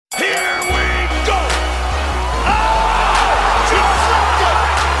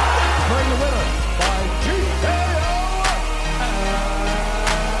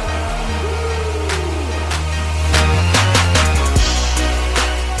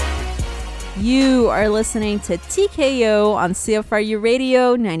You are listening to TKO on CFRU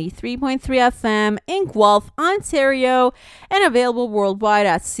Radio 93.3 FM in Guelph, Ontario, and available worldwide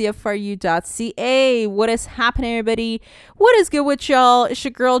at CFRU.ca. What is happening, everybody? What is good with y'all? It's your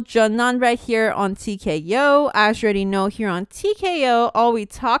girl, Janan, right here on TKO. As you already know, here on TKO, all we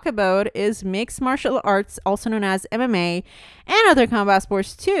talk about is mixed martial arts, also known as MMA, and other combat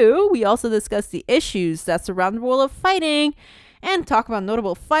sports too. We also discuss the issues that surround the world of fighting, and talk about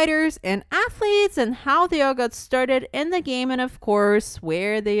notable fighters and athletes and how they all got started in the game, and of course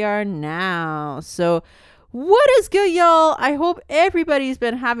where they are now. So what is good, y'all? I hope everybody's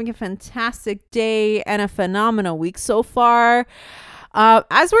been having a fantastic day and a phenomenal week so far.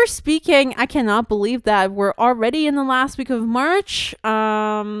 As we're speaking, I cannot believe that we're already in the last week of March.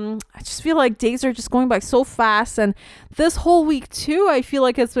 I just feel like days are just going by so fast, and this whole week too, I feel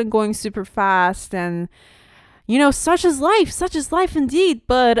like it's been going super fast. And you know, such is life indeed.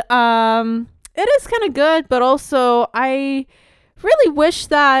 But it is kind of good, but also I really wish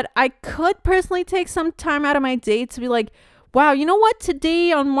that I could personally take some time out of my day to be like, wow, you know what?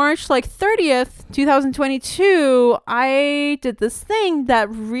 Today on March 30th, 2022, I did this thing that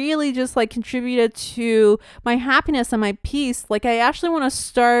really just contributed to my happiness and my peace. Like, I actually want to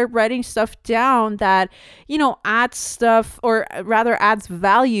start writing stuff down that, you know, adds stuff, or rather adds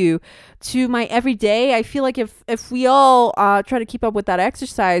value to my everyday. I feel like if we all try to keep up with that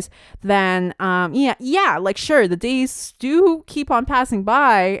exercise, then sure, the days do keep on passing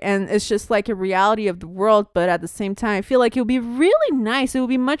by, and it's just like a reality of the world. But at the same time, I feel like it would be really nice. It would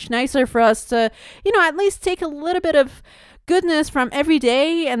be much nicer for us to, you know, at least take a little bit of goodness from every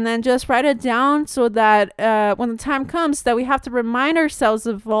day and then just write it down, so that when the time comes that we have to remind ourselves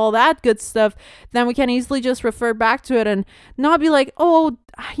of all that good stuff, then we can easily just refer back to it and not be like, oh,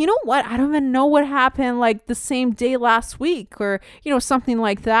 you know what, I don't even know what happened like the same day last week, or, you know, something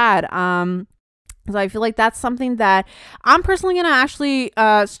like that. So I feel like that's something that I'm personally going to actually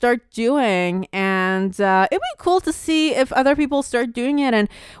start doing, and it'd be cool to see if other people start doing it and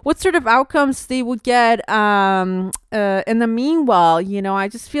what sort of outcomes they would get in the meanwhile. You know, I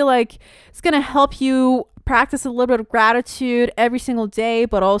just feel like it's going to help you practice a little bit of gratitude every single day,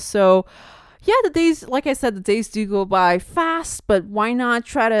 but also, yeah, the days, like I said, the days do go by fast, but why not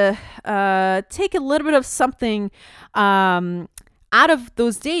try to take a little bit of something out of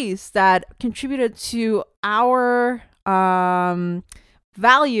those days that contributed to our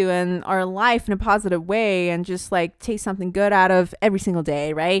value and our life in a positive way, and just take something good out of every single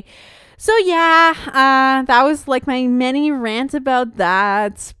day, right? So yeah, that was my mini rant about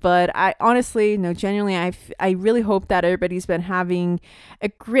that. But I honestly, no, genuinely, I really hope that everybody's been having a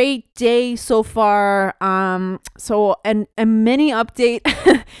great day so far. So a mini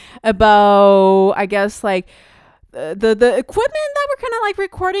update about, I guess, the equipment that we're kind of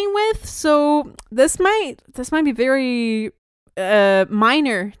recording with. So this might be very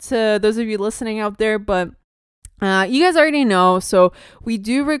minor to those of you listening out there, but you guys already know. So we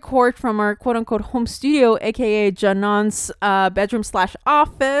do record from our quote unquote home studio, aka Janan's bedroom /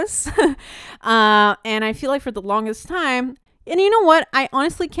 office. And I feel like for the longest time, and you know what, I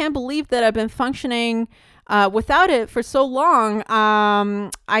honestly can't believe that I've been functioning without it for so long.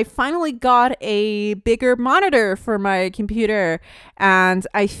 I finally got a bigger monitor for my computer, and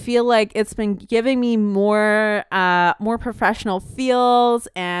I feel like it's been giving me more professional feels,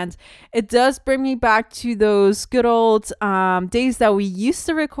 and it does bring me back to those good old days that we used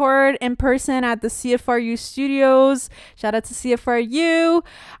to record in person at the CFRU studios. Shout out to CFRU.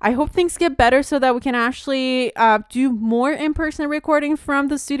 I hope things get better so that we can actually do more in-person recording from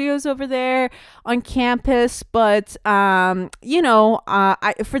the studios over there on campus. But you know,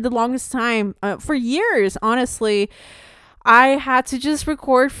 I for the longest time, for years, honestly, I had to just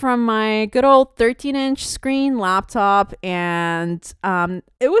record from my good old 13-inch screen laptop, and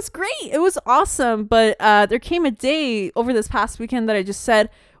it was great. It was awesome. But there came a day over this past weekend that I just said,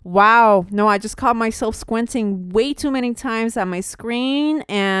 wow, no, I just caught myself squinting way too many times at my screen,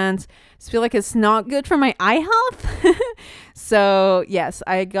 and I feel like it's not good for my eye health. So yes,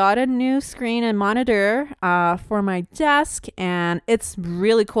 I got a new screen and monitor for my desk, and it's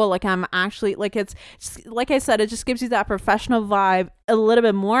really cool. I'm actually it's just, like I said, it just gives you that professional vibe a little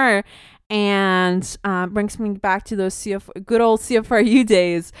bit more, and brings me back to those good old CFRU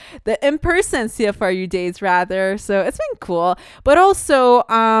days, the in-person CFRU days rather. So it's been cool. But also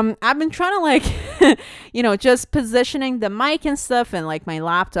I've been trying to you know, just positioning the mic and stuff, and my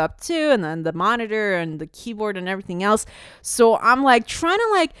laptop too, and then the monitor and the keyboard and everything else. So I'm trying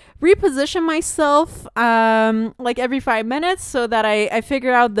to reposition myself every 5 minutes, so that I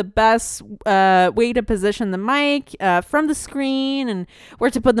figure out the best way to position the mic from the screen, and where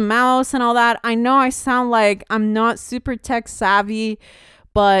to put the mouse and and all that. I know I sound like I'm not super tech savvy,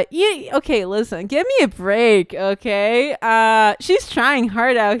 but yeah, okay, listen, give me a break, okay? She's trying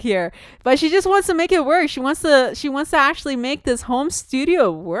hard out here, but she just wants to make it work. She wants to actually make this home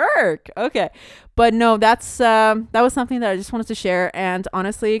studio work. Okay. But no, that was something that I just wanted to share. And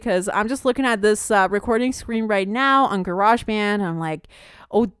honestly, because I'm just looking at this recording screen right now on GarageBand, I'm like,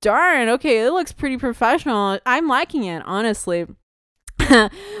 oh darn, okay, it looks pretty professional. I'm liking it, honestly.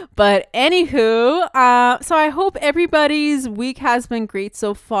 But anywho, so I hope everybody's week has been great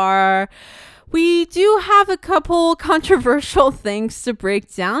so far. We do have a couple controversial things to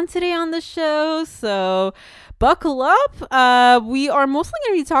break down today on the show, so buckle up. We are mostly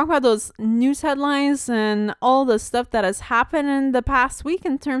going to be talking about those news headlines and all the stuff that has happened in the past week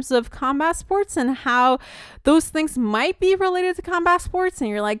in terms of combat sports and how those things might be related to combat sports. And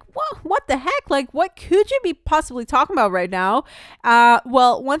you're like, well, what the heck? Like, what could you be possibly talking about right now?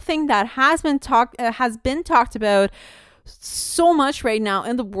 Well, one thing that has been talked about so much right now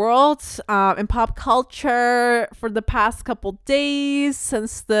in the world, in pop culture for the past couple days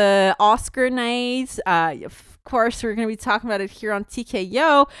since the Oscar night. Of course, we're going to be talking about it here on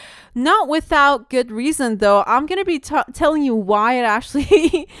TKO. Not without good reason, though. I'm going to be telling you why it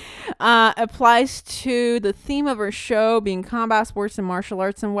actually applies to the theme of our show being combat sports and martial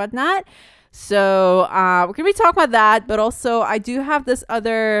arts and whatnot. So we're going to be talking about that, but also I do have this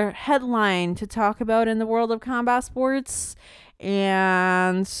other headline to talk about in the world of combat sports.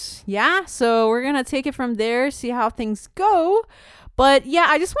 And yeah, so we're going to take it from there, see how things go. But yeah,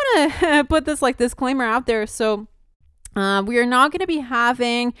 I just want to put this like disclaimer out there. So we are not going to be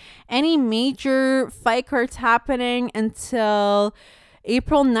having any major fight cards happening until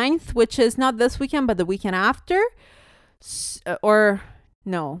April 9th, which is not this weekend, but the weekend after.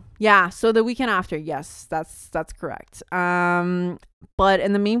 No. Yeah. So the weekend after. Yes, that's correct. But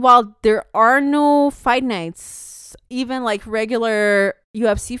in the meanwhile, there are no fight nights, even like regular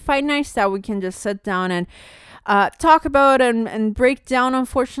UFC fight nights that we can just sit down and talk about and break down,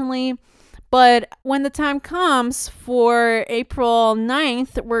 unfortunately. But when the time comes for April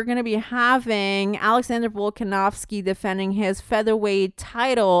 9th, we're going to be having Alexander Volkanovski defending his featherweight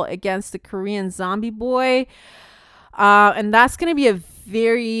title against the Korean Zombie Boy. And that's going to be a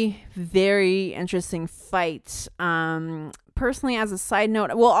very, very interesting fight. Personally, as a side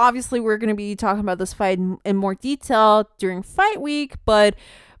note, well, obviously we're going to be talking about this fight in more detail during fight week, but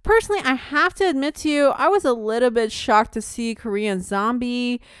personally, I have to admit to you, I was a little bit shocked to see Korean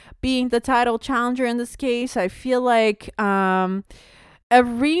Zombie being the title challenger in this case. I feel like a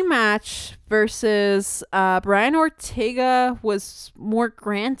rematch versus Brian Ortega was more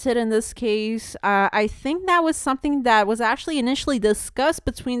granted in this case. I think that was something that was actually initially discussed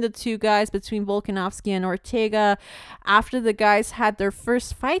between the two guys, between Volkanovski and Ortega, after the guys had their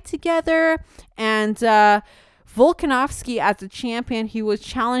first fight together. And Volkanovski, as the champion, he was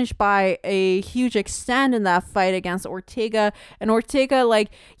challenged by a huge extent in that fight against Ortega. And Ortega, like,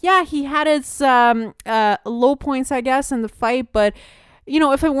 yeah, he had his low points, I guess, in the fight, but you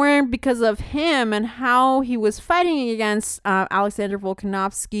know, if it weren't because of him and how he was fighting against Alexander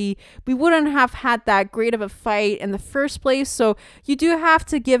Volkanovski, we wouldn't have had that great of a fight in the first place. So you do have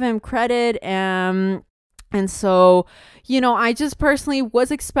to give him credit. And so, you know, I just personally was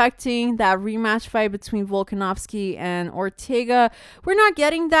expecting that rematch fight between Volkanovski and Ortega. We're not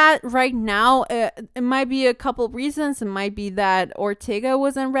getting that right now. It might be a couple reasons. It might be that Ortega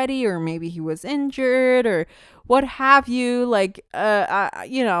wasn't ready, or maybe he was injured, or what have you. Like,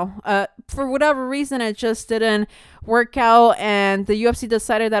 for whatever reason, it just didn't work out. And the UFC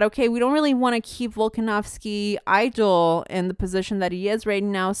decided that, okay, we don't really want to keep Volkanovski idle in the position that he is right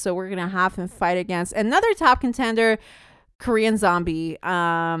now. So we're going to have him fight against another top contender, Korean Zombie.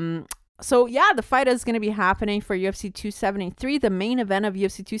 So yeah, the fight is going to be happening for UFC 273, the main event of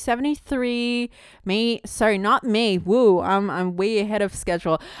UFC 273. I'm way ahead of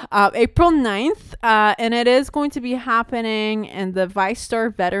schedule. April 9th, and it is going to be happening in the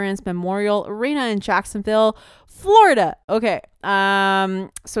VyStar Veterans Memorial Arena in Jacksonville, Florida. Okay.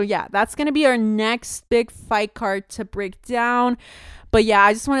 So yeah, that's going to be our next big fight card to break down. But yeah,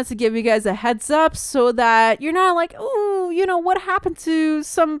 I just wanted to give you guys a heads up so that you're not like, oh, you know, what happened to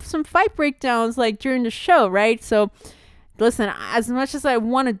some fight breakdowns like during the show, right? So listen, as much as I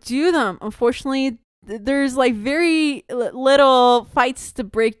want to do them, unfortunately, there's like very little fights to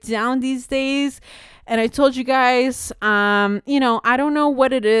break down these days. And I told you guys, I don't know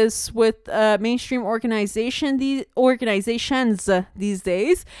what it is with mainstream organizations these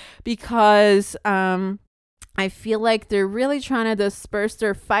days, because I feel like they're really trying to disperse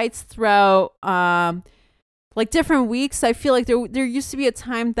their fights throughout like different weeks. I feel like there used to be a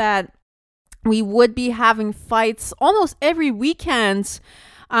time that we would be having fights almost every weekend.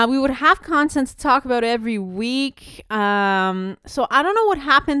 We would have content to talk about every week. So I don't know what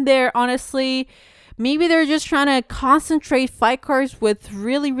happened there, honestly. Maybe they're just trying to concentrate fight cards with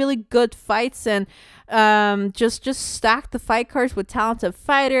really, really good fights and just stack the fight cards with talented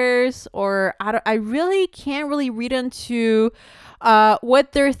fighters. Or I really can't really read into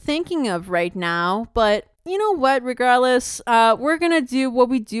what they're thinking of right now. But you know what, regardless, we're gonna do what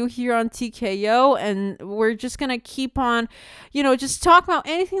we do here on TKO, and we're just gonna keep on, just talk about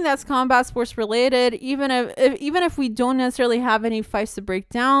anything that's combat sports related, even if we don't necessarily have any fights to break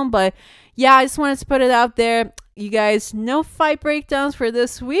down. But yeah, I just wanted to put it out there. You guys, no fight breakdowns for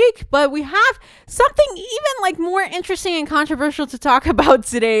this week, but we have something even like more interesting and controversial to talk about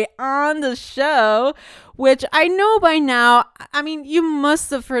today on the show, which I know by now. I mean, you must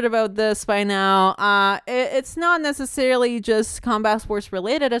have heard about this by now. It's not necessarily just combat sports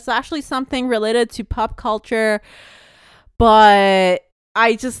related. It's actually something related to pop culture, but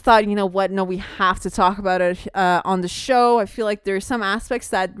I just thought, you know what? No, we have to talk about it on the show. I feel like there's some aspects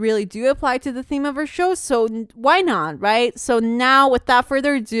that really do apply to the theme of our show. So why not, right? So now, without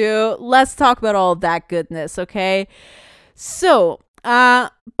further ado, let's talk about all that goodness, okay? So by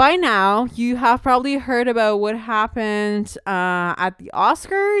now, you have probably heard about what happened at the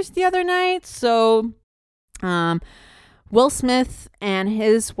Oscars the other night. So Will Smith and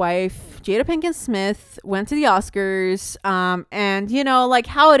his wife, Jada Pinkett Smith, went to the Oscars. And, like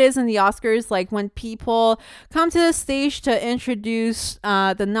how it is in the Oscars, like when people come to the stage to introduce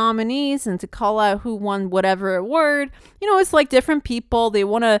the nominees and to call out who won whatever award, it's like different people. They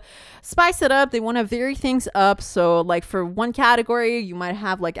want to spice it up. They want to vary things up. So, like for one category, you might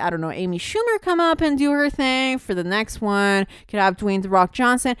have, like, I don't know, Amy Schumer come up and do her thing. For the next one, you could have Dwayne "The Rock"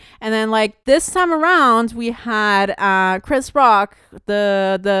 Johnson. And then, like, this time around, we had Chris Rock,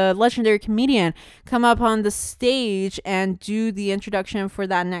 the legendary comedian, come up on the stage and do the introduction for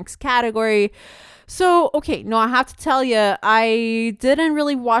that next category. So, okay, no, I have to tell you, I didn't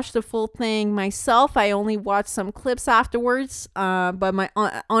really watch the full thing myself. I only watched some clips afterwards. But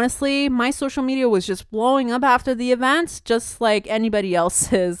honestly, my social media was just blowing up after the event, just like anybody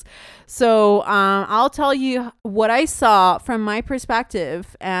else's. So, I'll tell you what I saw from my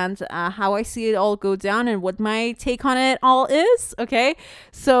perspective and how I see it all go down and what my take on it all is. Okay,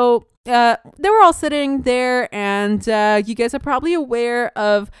 so they were all sitting there, and you guys are probably aware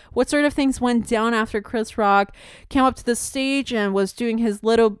of what sort of things went down after Chris Rock came up to the stage and was doing his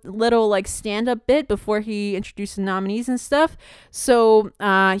little like stand-up bit before he introduced the nominees and stuff. So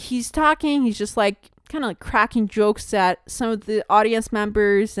he's talking, he's just like kind of like cracking jokes at some of the audience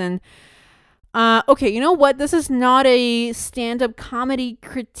members. And okay, you know what? This is not a stand-up comedy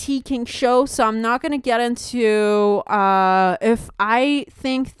critiquing show, so I'm not going to get into if I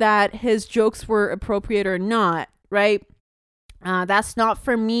think that his jokes were appropriate or not, right? That's not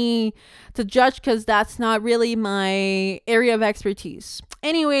for me to judge because that's not really my area of expertise.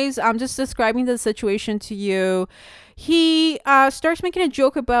 Anyways, I'm just describing the situation to you. He starts making a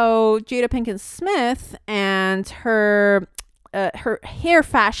joke about Jada Pinkett Smith and her hair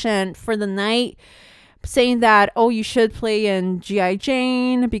fashion for the night, saying that, oh, you should play in G.I.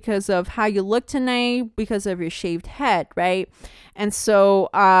 Jane because of how you look tonight, because of your shaved head, right? And so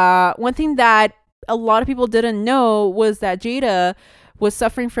one thing that a lot of people didn't know was that Jada was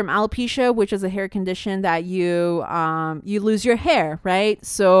suffering from alopecia, which is a hair condition that you lose your hair, right?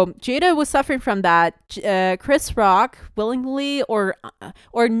 So Jada was suffering from that. Chris Rock, willingly or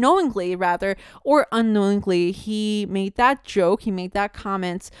knowingly, rather, or unknowingly, he made that joke, he made that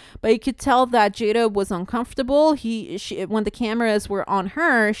comment, but you could tell that Jada was uncomfortable. When the cameras were on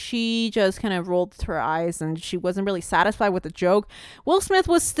her, she just kind of rolled her eyes and she wasn't really satisfied with the joke. Will Smith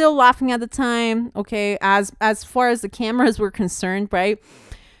was still laughing at the time, okay, as far as the cameras were concerned, right?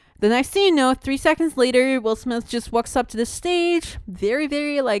 The next thing you know, 3 seconds later, Will Smith just walks up to the stage, very,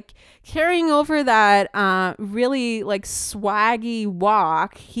 very like carrying over that really like swaggy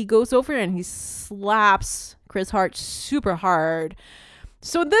walk. He goes over and he slaps Chris Hart super hard.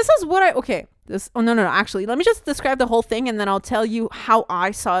 So this is what actually, let me just describe the whole thing and then I'll tell you how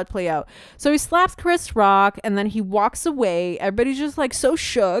I saw it play out. So he slaps Chris Rock and then he walks away. Everybody's just like so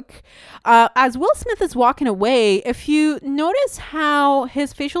shook. As Will Smith is walking away, if you notice how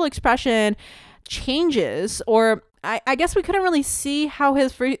his facial expression changes, or I guess we couldn't really see how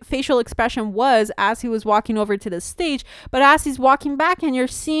his facial expression was as he was walking over to the stage, but as he's walking back and you're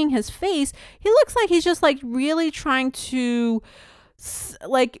seeing his face, he looks like he's just like really trying to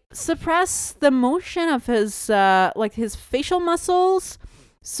like suppress the motion of his like his facial muscles.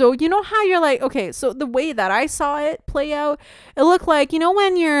 So you know how you're like, okay, so the way that I saw it play out, it looked like, you know,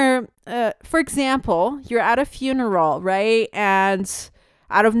 when you're, for example, you're at a funeral, right? And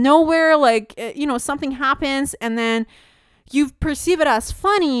out of nowhere, like, you know, something happens and then you perceive it as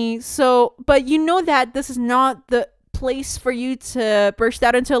funny. So, but you know that this is not the place for you to burst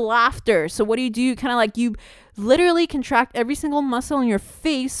out into laughter. So what do? You kind of like, you literally contract every single muscle in your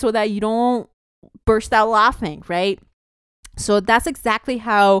face so that you don't burst out laughing, right? So that's exactly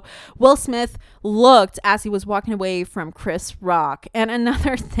how Will Smith looked as he was walking away from Chris Rock. And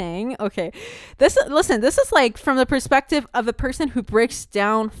another thing, okay, this is like from the perspective of a person who breaks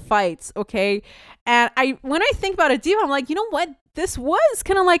down fights, okay? And when I think about it deep, I'm like, you know what? This was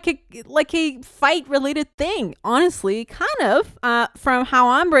kind of like a fight related thing, honestly, kind of, from how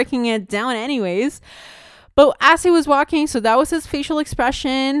I'm breaking it down anyways. But as he was walking, so that was his facial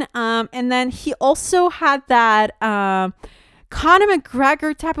expression. And then he also had that Conor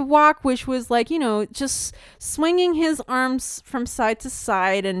McGregor type of walk, which was like, you know, just swinging his arms from side to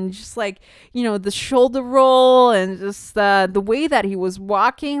side and just like, you know, the shoulder roll and just the way that he was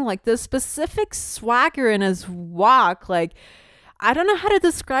walking, like the specific swagger in his walk. Like, I don't know how to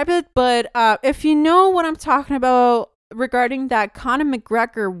describe it, but if you know what I'm talking about regarding that Conor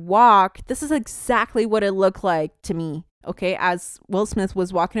McGregor walk, this is exactly what it looked like to me. Okay, as Will Smith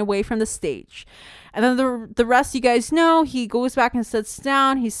was walking away from the stage. And then the rest you guys know, he goes back and sits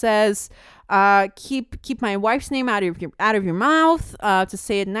down. He says, keep my wife's name out of your mouth, to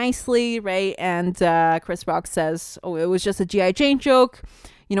say it nicely, right? And Chris Rock says, oh, it was just a G.I. Jane joke.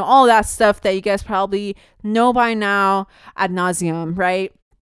 You know, all that stuff that you guys probably know by now ad nauseum, right?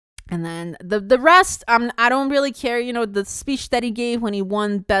 And then the rest, I don't really care. You know, the speech that he gave when he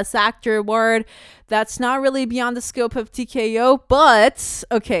won Best Actor award, that's not really beyond the scope of TKO. But,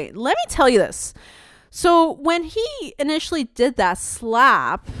 okay, let me tell you this. So when he initially did that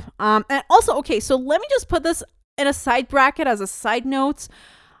slap, and also, okay, so let me just put this in a side bracket as a side note.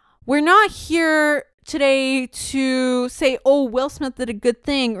 We're not here today to say, oh, Will Smith did a good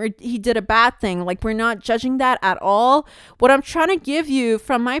thing or he did a bad thing. Like, we're not judging that at all. What I'm trying to give you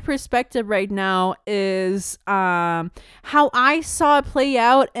from my perspective right now is how I saw it play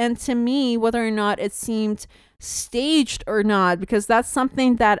out, and to me, whether or not it seemed staged or not, because that's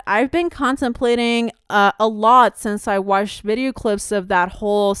something that I've been contemplating a lot since I watched video clips of that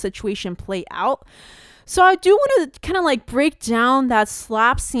whole situation play out. So I do want to kind of like break down that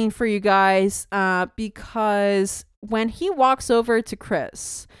slap scene for you guys, because when he walks over to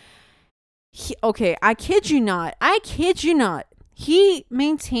Chris, I kid you not, he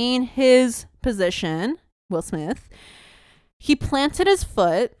maintained his position, Will Smith. He planted his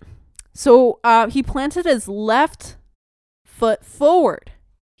foot. So he planted his left foot forward.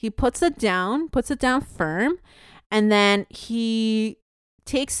 He puts it down firm, and then he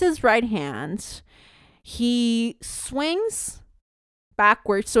takes his right hand. He swings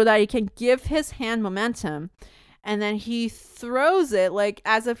backwards so that he can give his hand momentum, and then he throws it like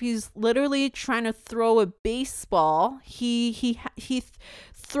as if he's literally trying to throw a baseball. He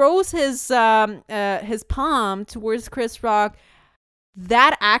throws his palm towards Chris Rock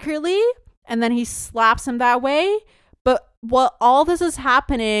that accurately, and then he slaps him that way. But while all this is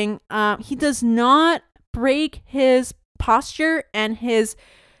happening, he does not break his posture and his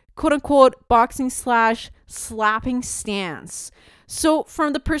quote-unquote boxing / slapping stance. So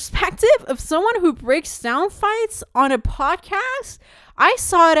from the perspective of someone who breaks down fights on a podcast, I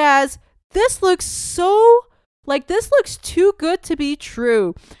saw it as, this looks too good to be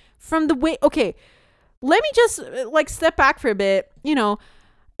true. From the way, okay, let me just like step back for a bit. You know,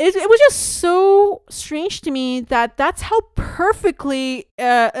 it was just so strange to me that that's how perfectly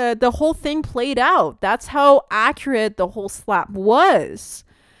the whole thing played out. That's how accurate the whole slap was.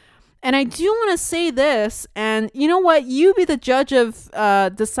 And I do want to say this, and you know what? You be the judge of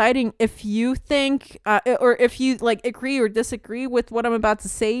deciding if you think or if you like agree or disagree with what I'm about to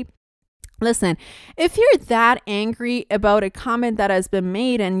say. Listen, if you're that angry about a comment that has been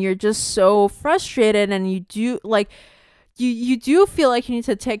made and you're just so frustrated and you do like you do feel like you need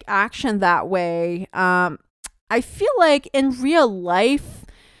to take action that way, I feel like in real life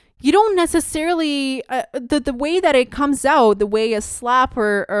you don't necessarily the way that it comes out, the way a slap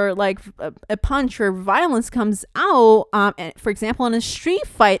or like a punch or violence comes out, for example in a street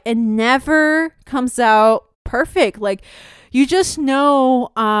fight, it never comes out perfect. Like, you just know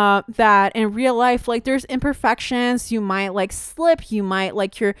that in real life, like, there's imperfections. You might like slip, you might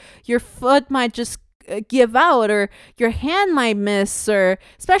like your foot might just give out, or your hand might miss, or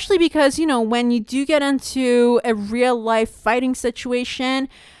especially because, you know, when you do get into a real life fighting situation,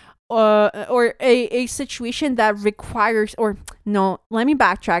 or a situation that requires, or no, let me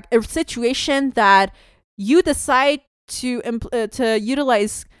backtrack, a situation that you decide to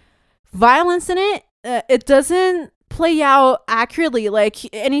utilize violence in it, it doesn't play out accurately. Like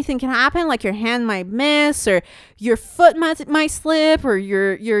anything can happen, like your hand might miss, or your foot might slip, or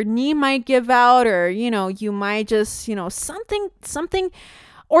your knee might give out, or you might just something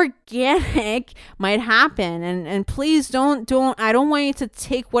organic might happen. And please don't I don't want you to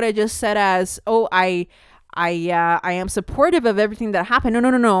take what I just said as, oh, I am supportive of everything that happened.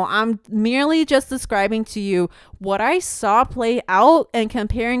 No. I'm merely just describing to you what I saw play out and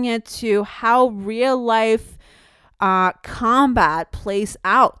comparing it to how real life combat plays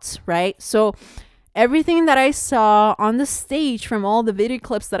out, right? So everything that I saw on the stage from all the video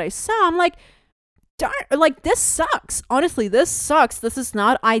clips that I saw, I'm like, darn, like this sucks. Honestly, this sucks. This is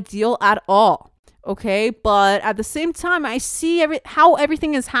not ideal at all. Okay, but at the same time, I see how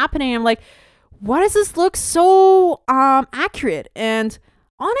everything is happening. I'm like, why does this look so accurate? And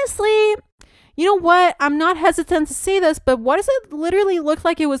honestly, you know what? I'm not hesitant to say this, but what does it literally look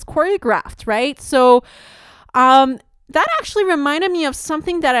like it was choreographed, right? So that actually reminded me of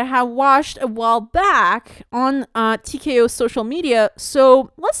something that I had watched a while back on TKO social media. So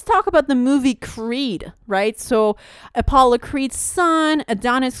let's talk about the movie Creed, right? So Apollo Creed's son,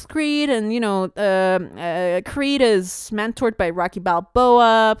 Adonis Creed, and Creed is mentored by Rocky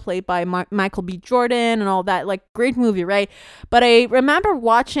Balboa, played by Michael B. Jordan, and all that. Like, great movie, right? But I remember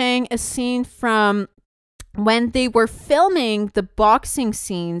watching a scene from when they were filming the boxing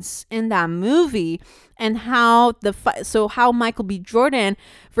scenes in that movie, and how how Michael B. Jordan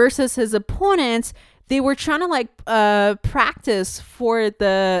versus his opponents, they were trying to practice for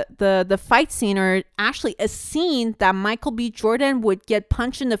the fight scene, or actually a scene that Michael B. Jordan would get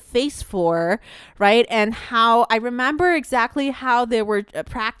punched in the face for, right? And how I remember exactly how they were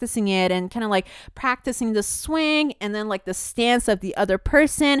practicing it, and kind of like practicing the swing and then like the stance of the other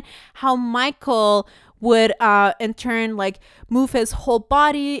person, how Michael would in turn like move his whole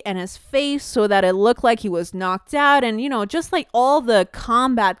body and his face so that it looked like he was knocked out, and just like all the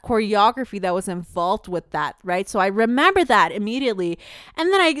combat choreography that was involved with that, right? So I remember that immediately,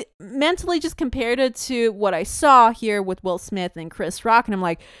 and then I mentally just compared it to what I saw here with Will Smith and Chris Rock, and I'm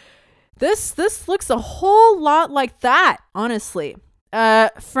like, this looks a whole lot like that, honestly.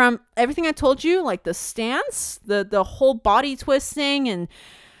 From everything I told you, like the stance, the whole body twisting, and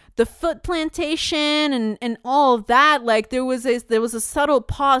the foot plantation, and all of that, like there was a subtle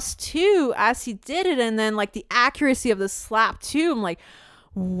pause too as he did it, and then like the accuracy of the slap too. I'm like,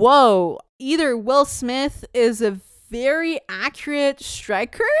 whoa, either Will Smith is a very accurate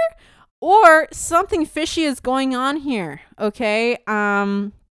striker, or something fishy is going on here. Okay.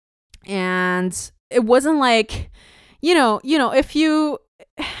 And it wasn't like,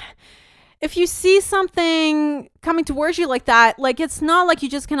 if you see something coming towards you like that, like it's not like you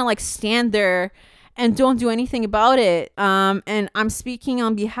just kind of like stand there and don't do anything about it. And I'm speaking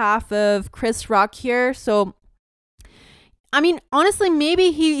on behalf of Chris Rock here. So, I mean, honestly,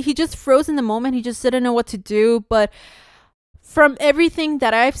 maybe he just froze in the moment. He just didn't know what to do. But from everything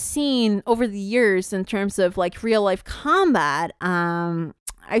that I've seen over the years in terms of like real life combat,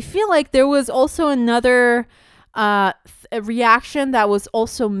 I feel like there was also another a reaction that was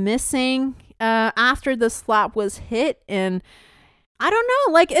also missing after the slap was hit. And I don't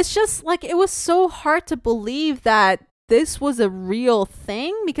know, like it's just like it was so hard to believe that this was a real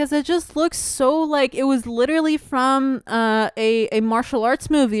thing, because it just looks so like it was literally from a martial arts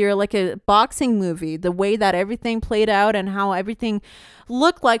movie or like a boxing movie, the way that everything played out and how everything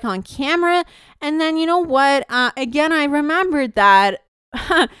looked like on camera. And then, you know what, again, I remembered that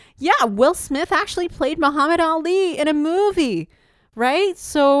yeah, Will Smith actually played Muhammad Ali in a movie, right?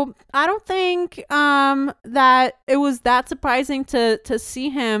 So I don't think that it was that surprising to see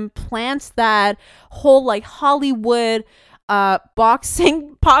him plant that whole like Hollywood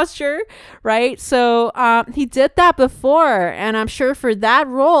boxing posture, right? So he did that before, and I'm sure for that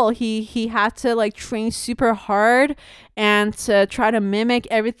role he had to like train super hard and to try to mimic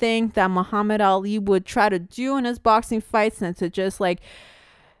everything that Muhammad Ali would try to do in his boxing fights, and to just like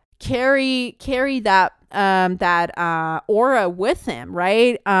carry that aura with him,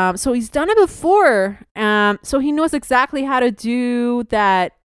 right? So he's done it before, so he knows exactly how to do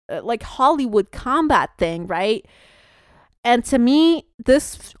that like Hollywood combat thing, right? And to me,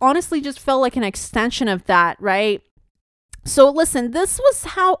 this honestly just felt like an extension of that, right? So listen, this was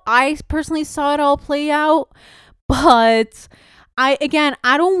how I personally saw it all play out. But I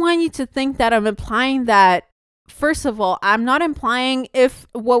don't want you to think that I'm implying that first of all, I'm not implying if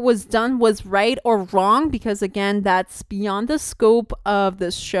what was done was right or wrong, because again, that's beyond the scope of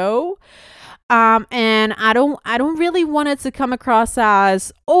this show. And I don't really want it to come across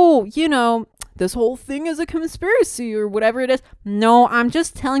as, oh, this whole thing is a conspiracy or whatever it is. No, I'm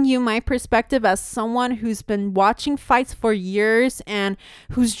just telling you my perspective as someone who's been watching fights for years and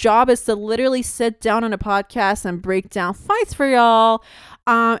whose job is to literally sit down on a podcast and break down fights for y'all.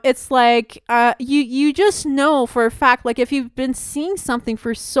 It's like you just know for a fact, like if you've been seeing something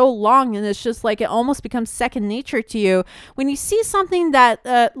for so long and it's just like it almost becomes second nature to you, when you see something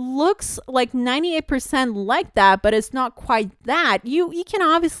that looks like 98% like that, but it's not quite that, you can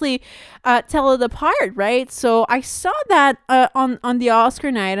obviously tell it apart, right? So I saw that on the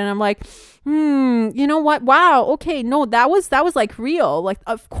Oscar night, and I'm like, you know what? Wow. Okay. No, that was like real. Like,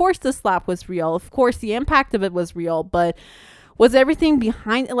 of course the slap was real. Of course the impact of it was real, but was everything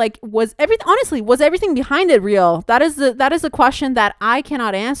behind was everything behind it real? That is a question that I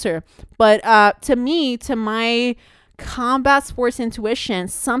cannot answer. But to my combat sports intuition,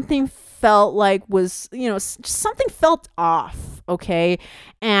 something felt like something felt off. Okay.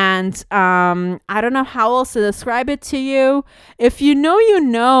 And I don't know how else to describe it to you. If you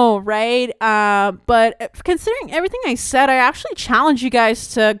know, right? But considering everything I said, I actually challenge you guys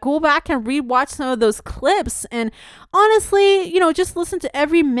to go back and rewatch some of those clips, and honestly, just listen to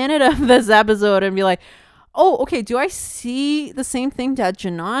every minute of this episode and be like, oh, okay, do I see the same thing that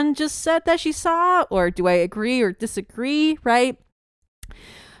Janan just said that she saw? Or do I agree or disagree, right?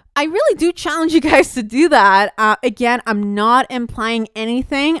 I really do challenge you guys to do that. Again, I'm not implying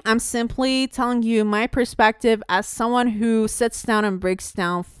anything. I'm simply telling you my perspective as someone who sits down and breaks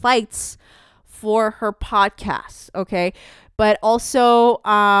down fights for her podcast, okay? But also,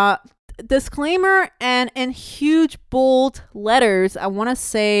 disclaimer, and in huge bold letters, I want to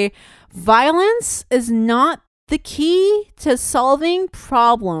say violence is not the key to solving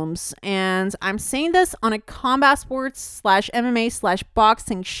problems. And I'm saying this on a combat sports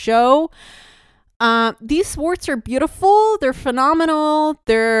 /MMA/boxing show. These sports are beautiful. They're phenomenal.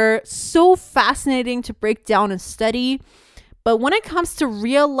 They're so fascinating to break down and study. But when it comes to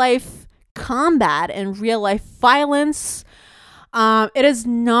real life combat and real life violence, it is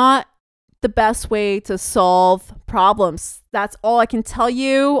not the best way to solve problems. That's all I can tell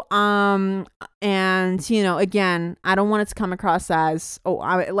you. And again, I don't want it to come across as,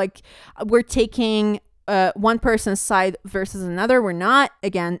 we're taking one person's side versus another. We're not.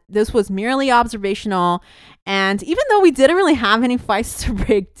 Again, this was merely observational. And even though we didn't really have any fights to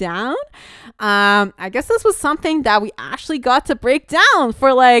break down, I guess this was something that we actually got to break down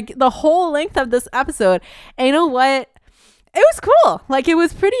for like the whole length of this episode. And you know what? It was cool. Like, it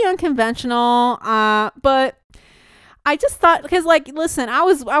was pretty unconventional. But I just thought, because listen, I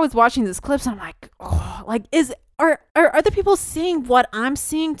was watching these clips. And I'm like, oh, like, are other people seeing what I'm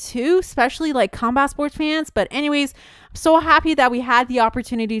seeing too? Especially like combat sports fans. But anyways, I'm so happy that we had the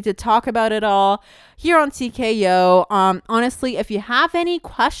opportunity to talk about it all here on TKO. Honestly, if you have any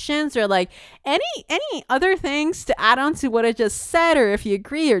questions or like any other things to add on to what I just said, or if you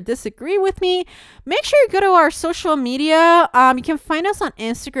agree or disagree with me, make sure you go to our social media. You can find us on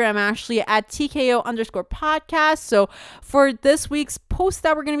Instagram actually at TKO_podcast. So for this week's post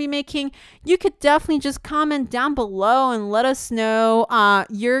that we're going to be making, you could definitely just comment down below and let us know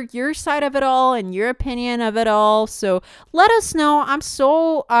your side of it all and your opinion of it all. So let us know. I'm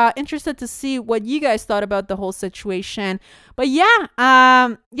so interested to see what you guys thought about the whole situation. But yeah,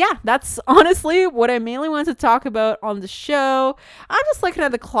 that's honestly what I mainly wanted to talk about on the show. I'm just looking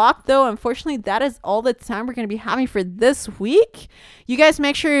at the clock though. Unfortunately, that is all the time we're going to be having for this week. You guys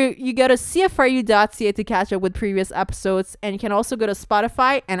make sure you go to CFRU.ca to catch up with previous episodes. And you can also go to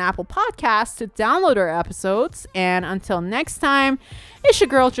Spotify and Apple Podcasts to download our episodes. And until next time, it's your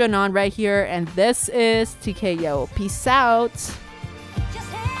girl Janan right here. And this is TKO. Peace out.